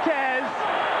Cortez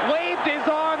waved his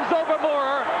arms over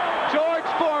Moorer, George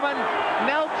Foreman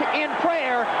knelt in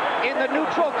prayer in the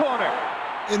neutral corner.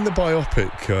 In the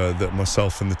biopic that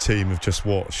myself and the team have just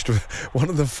watched, one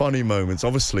of the funny moments,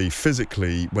 obviously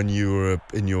physically, when you were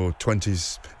in your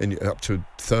 20s, up to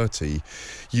 30,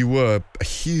 you were a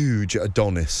huge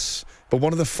Adonis. But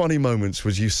one of the funny moments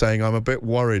was you saying, I'm a bit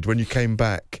worried. When you came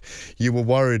back, you were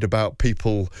worried about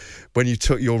people, when you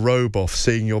took your robe off,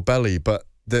 seeing your belly. But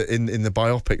in the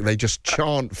biopic, they just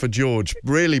chant for George,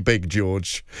 really big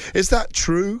George. Is that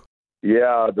true?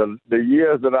 Yeah, the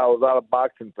years that I was out of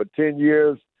boxing for 10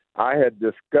 years, I had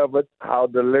discovered how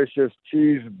delicious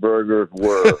cheeseburgers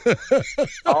were.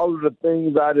 All of the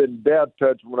things I didn't dare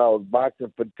touch when I was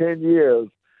boxing for 10 years,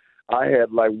 I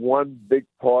had like one big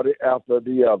party after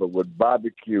the other with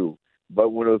barbecue. But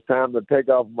when it was time to take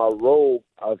off my robe,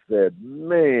 I said,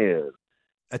 man.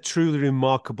 A truly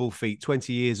remarkable feat,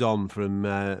 20 years on from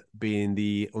being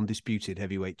the undisputed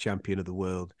heavyweight champion of the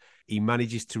world. He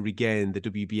manages to regain the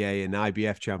WBA and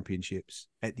IBF championships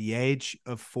at the age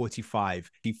of 45.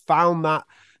 He found that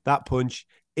punch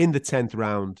in the 10th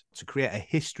round to create a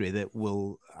history that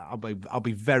will, I'll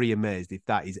be very amazed if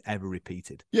that is ever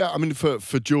repeated. Yeah, I mean,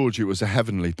 for George, it was a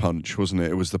heavenly punch, wasn't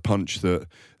it? It was the punch that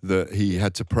he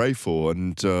had to pray for.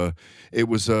 And it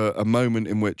was a moment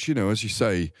in which, you know, as you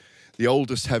say, the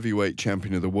oldest heavyweight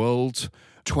champion of the world,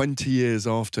 20 years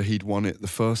after he'd won it the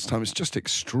first time. It's just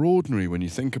extraordinary when you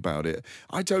think about it.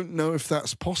 I don't know if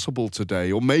that's possible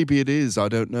today, or maybe it is, I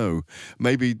don't know.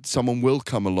 Maybe someone will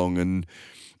come along and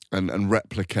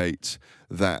replicate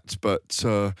that. But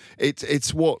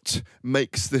it's what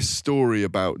makes this story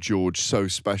about George so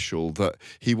special, that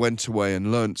he went away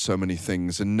and learnt so many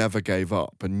things and never gave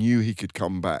up and knew he could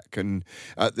come back. And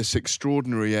at this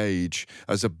extraordinary age,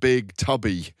 as a big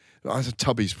tubby's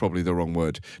probably the wrong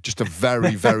word, just a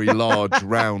very, very large,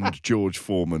 round George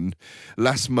Foreman,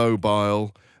 less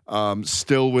mobile,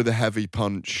 still with a heavy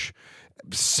punch,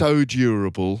 so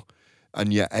durable,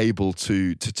 and yet able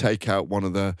to take out one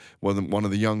of the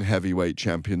young heavyweight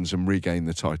champions and regain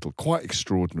the title. Quite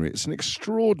extraordinary. It's an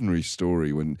extraordinary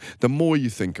story when the more you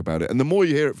think about it and the more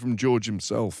you hear it from George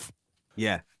himself.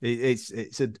 Yeah,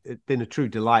 it's been a true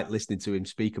delight listening to him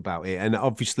speak about it, and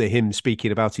obviously him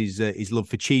speaking about his love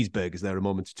for cheeseburgers there a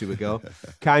moment or two ago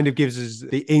kind of gives us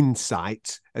the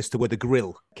insight as to where the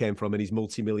grill came from in his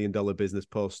multi-million-dollar business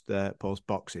post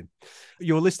boxing.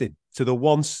 You're listening to the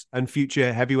once and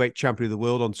future heavyweight champion of the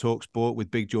world on TalkSport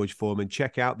with Big George Foreman.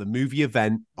 Check out the movie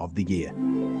event of the year.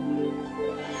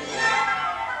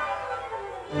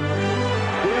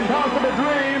 The impossible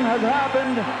dream has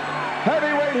happened.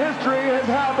 Heavyweight history has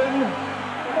happened.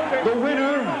 The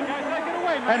winner,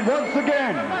 and once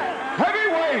again,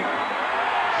 heavyweight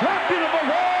champion of the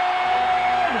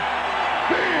world,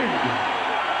 Big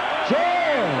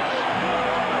George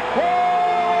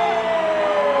Foreman.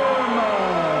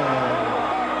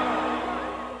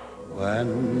 When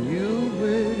you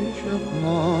wish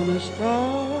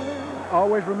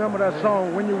always remember that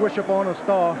song, When You Wish Upon a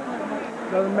Star.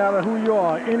 Doesn't matter who you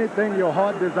are, anything your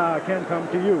heart desire can come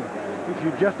to you if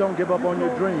you just don't give up on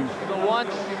your dreams. The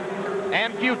once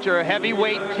and future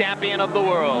heavyweight champion of the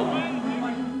world.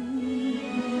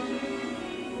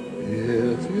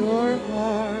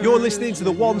 You're listening to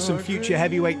the once and future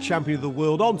heavyweight champion of the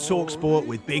world on TalkSport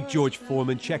with Big George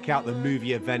Foreman. Check out the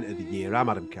movie event of the year. I'm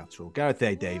Adam Catterall. Gareth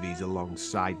A. Davies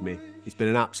alongside me. It's been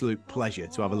an absolute pleasure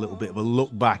to have a little bit of a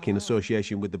look back in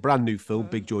association with the brand new film,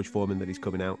 Big George Foreman, that is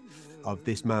coming out, of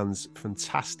this man's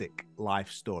fantastic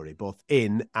life story, both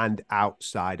in and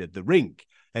outside of the ring.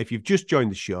 If you've just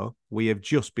joined the show, we have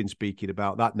just been speaking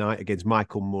about that night against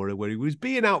Michael Moorer, where he was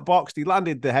being outboxed. He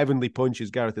landed the heavenly punch,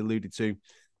 as Gareth alluded to,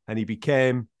 and he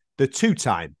became the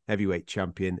two-time heavyweight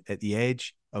champion at the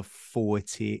age of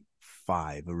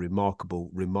 45. A remarkable,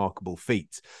 remarkable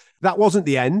feat. That wasn't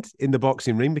the end in the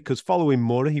boxing ring, because following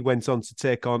Moorer, he went on to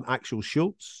take on Axel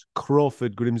Schultz,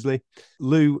 Crawford Grimsley,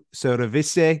 Lou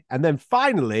Ceravisse, and then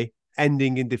finally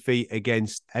ending in defeat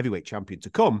against heavyweight champion to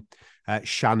come,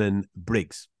 Shannon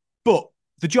Briggs. But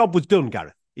the job was done,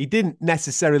 Gareth. He didn't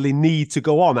necessarily need to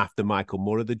go on after Michael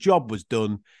Moorer. The job was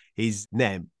done. His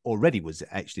name already was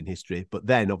etched in history, but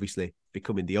then obviously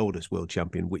becoming the oldest world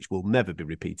champion, which will never be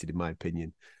repeated, in my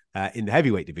opinion, in the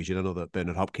heavyweight division. I know that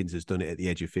Bernard Hopkins has done it at the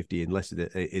age of 50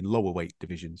 in lower weight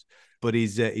divisions, but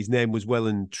his name was well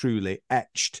and truly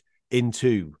etched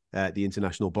into the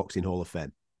International Boxing Hall of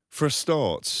Fame. For a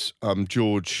start,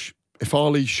 George, if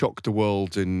Ali shocked the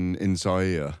world in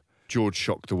Zaire, George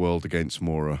shocked the world against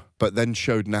Moorer, but then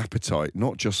showed an appetite,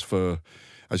 not just for,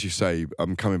 as you say,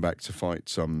 coming back to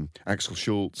fight Axel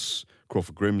Schultz,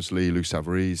 Crawford Grimsley, Lou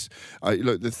Ceravisse.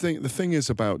 Look, the thing is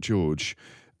about George,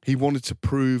 he wanted to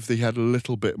prove that he had a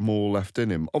little bit more left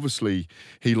in him. Obviously,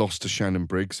 he lost to Shannon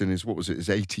Briggs in his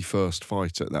 81st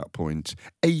fight at that point.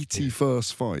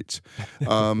 81st fight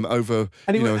over...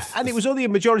 And it was only a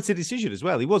majority decision as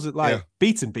well. He wasn't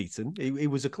beaten. He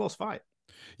was a close fight.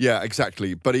 Yeah,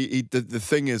 exactly. But the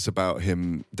thing is about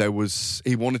him,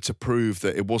 he wanted to prove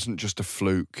that it wasn't just a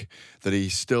fluke, that he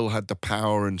still had the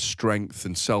power and strength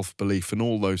and self-belief and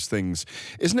all those things.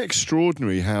 Isn't it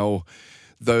extraordinary how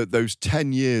those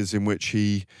 10 years in which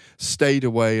he stayed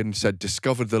away and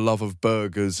discovered the love of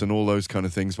burgers and all those kind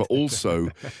of things, but also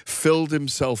filled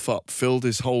himself up, filled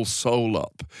his whole soul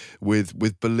up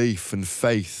with belief and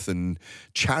faith and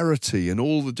charity and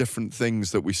all the different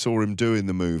things that we saw him do in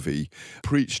the movie.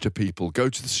 Preach to people, go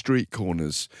to the street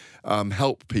corners,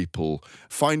 help people,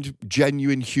 find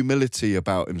genuine humility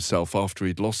about himself after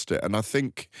he'd lost it. And I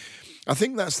think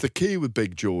that's the key with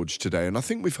Big George today. And I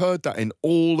think we've heard that in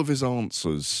all of his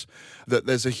answers, that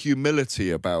there's a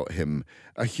humility about him,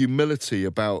 a humility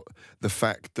about the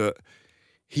fact that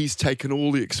he's taken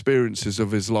all the experiences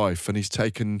of his life and he's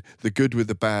taken the good with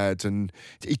the bad, and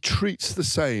he treats the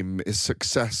same his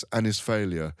success and his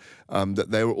failure,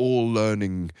 that they're all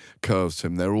learning curves for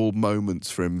him. They're all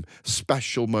moments for him,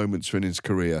 special moments for him in his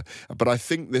career. But I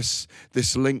think this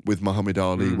link with Muhammad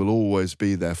Ali will always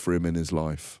be there for him in his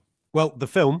life. Well, the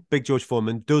film, Big George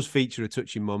Foreman, does feature a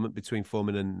touching moment between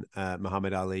Foreman and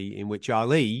Muhammad Ali, in which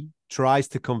Ali tries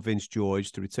to convince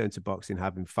George to return to boxing,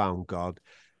 having found God.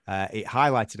 It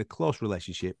highlighted a close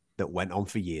relationship that went on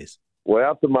for years. Well,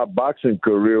 after my boxing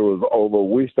career was over,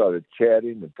 we started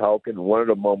chatting and talking. One of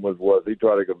the moments was he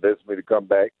tried to convince me to come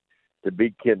back to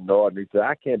beat Ken Norton. He said,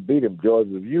 I can't beat him, George.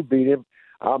 If you beat him,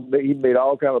 he made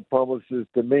all kind of promises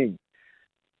to me.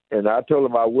 And I told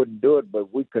him I wouldn't do it,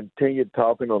 but we continued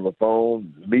talking on the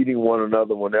phone, meeting one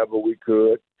another whenever we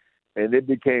could. And it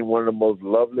became one of the most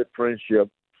lovely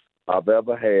friendships I've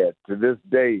ever had. To this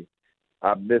day,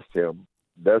 I missed him.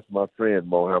 That's my friend,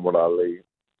 Muhammad Ali.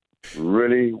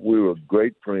 Really, we were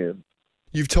great friends.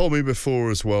 You've told me before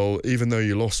as well, even though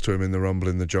you lost to him in the Rumble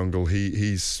in the Jungle,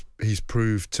 he's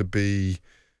proved to be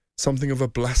something of a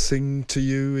blessing to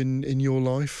you in your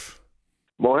life?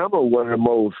 Muhammad was one of the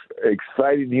most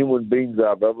exciting human beings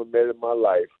I've ever met in my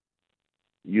life.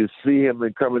 You see him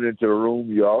and coming into the room,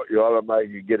 you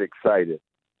automatically get excited.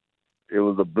 It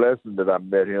was a blessing that I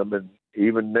met him, and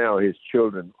even now his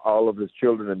children, all of his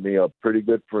children and me are pretty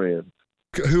good friends.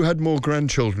 Who had more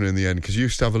grandchildren in the end? Because you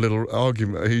used to have a little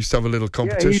argument, you used to have a little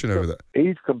competition over that.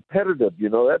 He's competitive,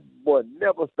 that boy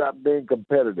never stopped being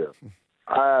competitive.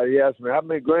 He asked me, how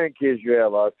many grandkids you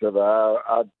have? I said,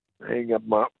 I hang up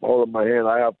all of my hand.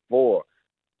 I have 4.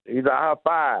 He's I have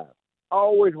 5. I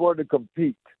always wanted to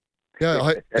compete.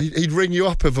 Yeah, he'd ring you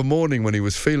up of a morning when he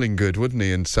was feeling good, wouldn't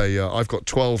he? And say, I've got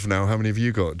 12 now. How many have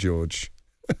you got, George?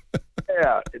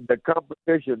 Yeah, the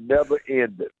competition never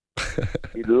ended.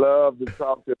 He loved to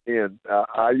talk to me. And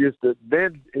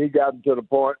then he got to the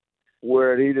point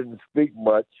where he didn't speak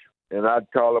much, and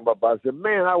I'd call him up. I said,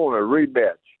 "Man, I want a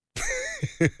rematch."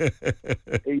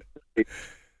 He said,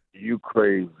 "You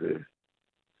crazy?"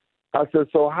 I said,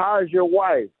 "So how's your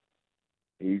wife?"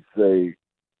 He'd say,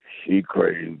 "She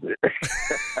crazy."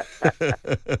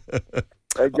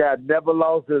 That guy never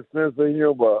lost his sense of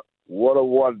humor. What a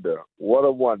wonder. What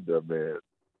a wonder, man.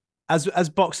 As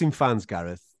boxing fans,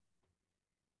 Gareth,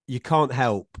 you can't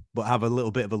help but have a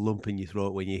little bit of a lump in your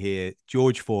throat when you hear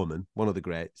George Foreman, one of the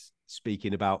greats,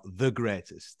 speaking about the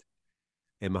greatest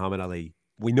in Muhammad Ali.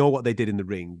 We know what they did in the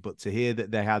ring, but to hear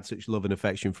that they had such love and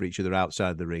affection for each other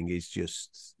outside the ring is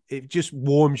it just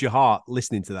warms your heart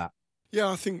listening to that. Yeah,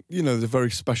 I think, the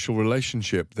very special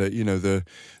relationship that,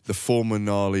 the Foreman,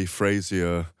 Ali,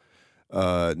 Frazier,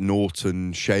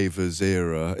 Norton, Shavers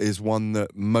era is one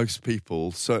that most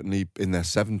people, certainly in their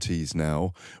 70s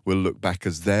now, will look back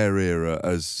as their era,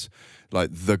 as like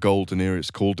the golden era. It's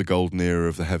called the golden era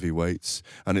of the heavyweights.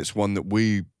 And it's one that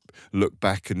we look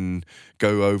back and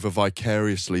go over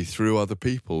vicariously through other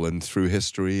people and through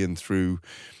history and through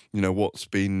what's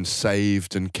been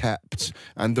saved and kept,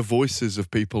 and the voices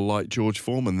of people like George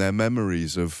Foreman, their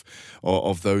memories of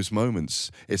those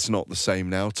moments. It's not the same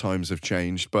now. Times have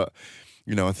changed, but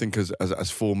I think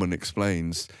as Foreman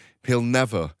explains, he'll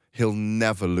never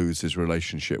lose his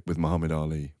relationship with Muhammad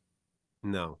Ali.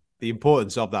 No, the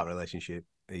importance of that relationship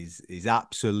is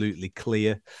absolutely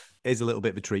clear. Here's a little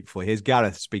bit of a treat for you. Here's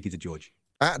Gareth speaking to George.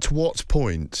 At what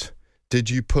point did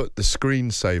you put the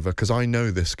screensaver, because I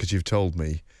know this because you've told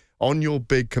me, on your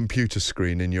big computer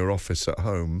screen in your office at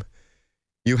home?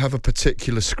 You have a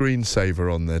particular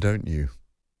screensaver on there, don't you?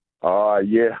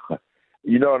 Yeah.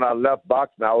 And I left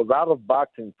boxing. I was out of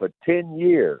boxing for 10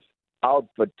 years. And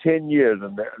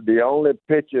the only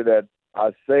picture that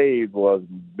I saved was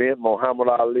Muhammad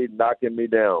Ali knocking me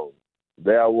down.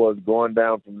 There I was going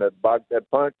down from that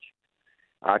punch.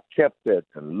 I kept it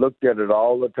and looked at it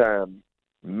all the time,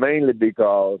 mainly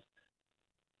because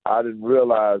I didn't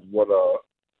realize what a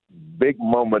big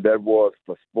moment that was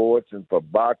for sports and for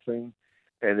boxing,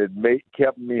 and it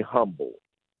kept me humble.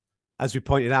 As we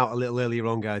pointed out a little earlier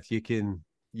on, Gareth,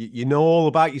 you know all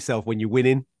about yourself when you're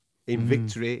winning in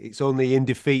victory. It's only in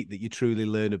defeat that you truly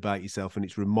learn about yourself, and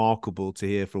it's remarkable to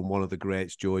hear from one of the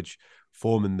greats, George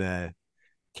Foreman, there,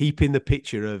 keeping the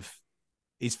picture of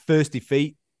his first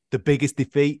defeat, the biggest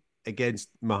defeat against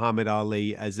Muhammad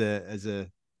Ali, as a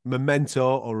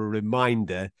memento or a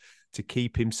reminder to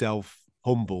keep himself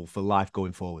humble for life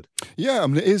going forward. Yeah, I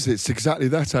mean, it is. It's exactly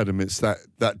that, Adam. It's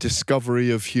that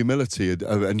discovery of humility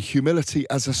and humility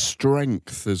as a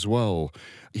strength as well.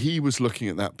 He was looking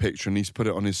at that picture and he's put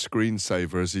it on his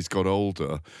screensaver as he's got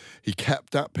older. He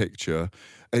kept that picture.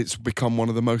 It's become one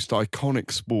of the most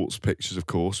iconic sports pictures, of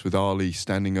course, with Ali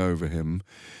standing over him.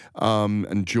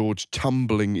 And George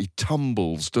tumbling. He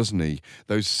tumbles, doesn't he?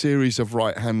 Those series of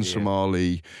right hands from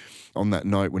Ali on that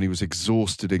night when he was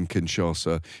exhausted in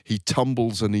Kinshasa. He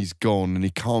tumbles and he's gone and he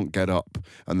can't get up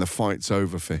and the fight's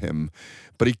over for him.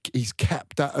 But he's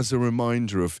kept that as a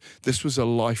reminder of this was a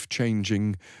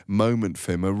life-changing moment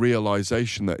for him, a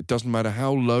realization that it doesn't matter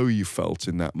how low you felt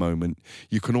in that moment,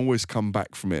 you can always come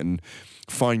back from it and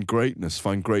find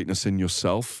greatness in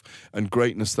yourself and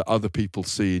greatness that other people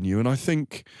see in you. And I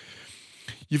think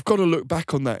you've got to look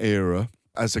back on that era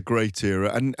as a great era,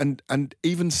 and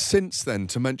even since then,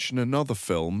 to mention another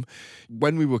film,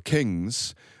 When We Were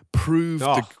Kings, proved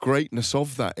the greatness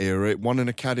of that era. It won an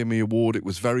Academy Award. It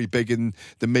was very big in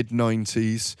the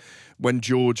mid-90s when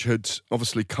George had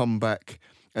obviously come back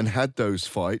and had those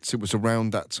fights. It was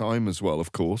around that time as well,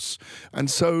 of course. And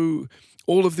so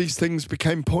all of these things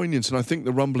became poignant, and I think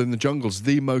the Rumble in the Jungle is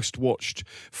the most watched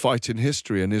fight in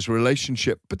history, and his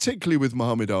relationship, particularly with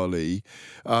Muhammad Ali,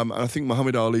 and I think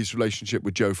Muhammad Ali's relationship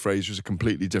with Joe Frazier is a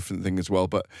completely different thing as well,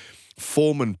 but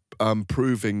Foreman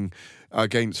proving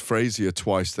against Frazier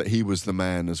twice that he was the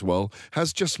man as well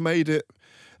has just made it,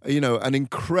 an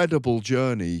incredible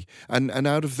journey. And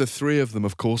out of the three of them,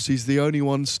 of course, he's the only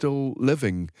one still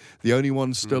living, the only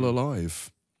one still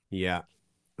alive. Yeah.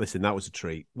 Listen, that was a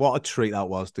treat. What a treat that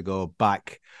was to go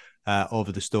back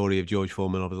over the story of George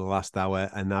Foreman over the last hour.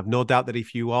 And I've no doubt that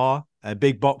if you are a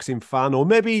big boxing fan, or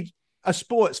maybe a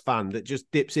sports fan that just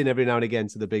dips in every now and again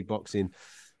to the big boxing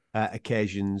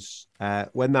occasions,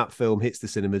 when that film hits the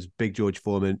cinemas, Big George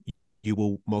Foreman, you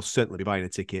will most certainly be buying a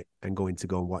ticket and going to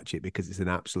go and watch it because it's an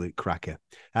absolute cracker.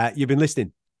 You've been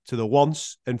listening to the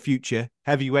once and future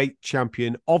heavyweight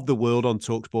champion of the world on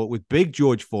TalkSport with Big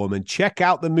George Foreman. Check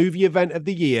out the movie event of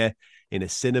the year in a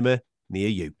cinema near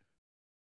you.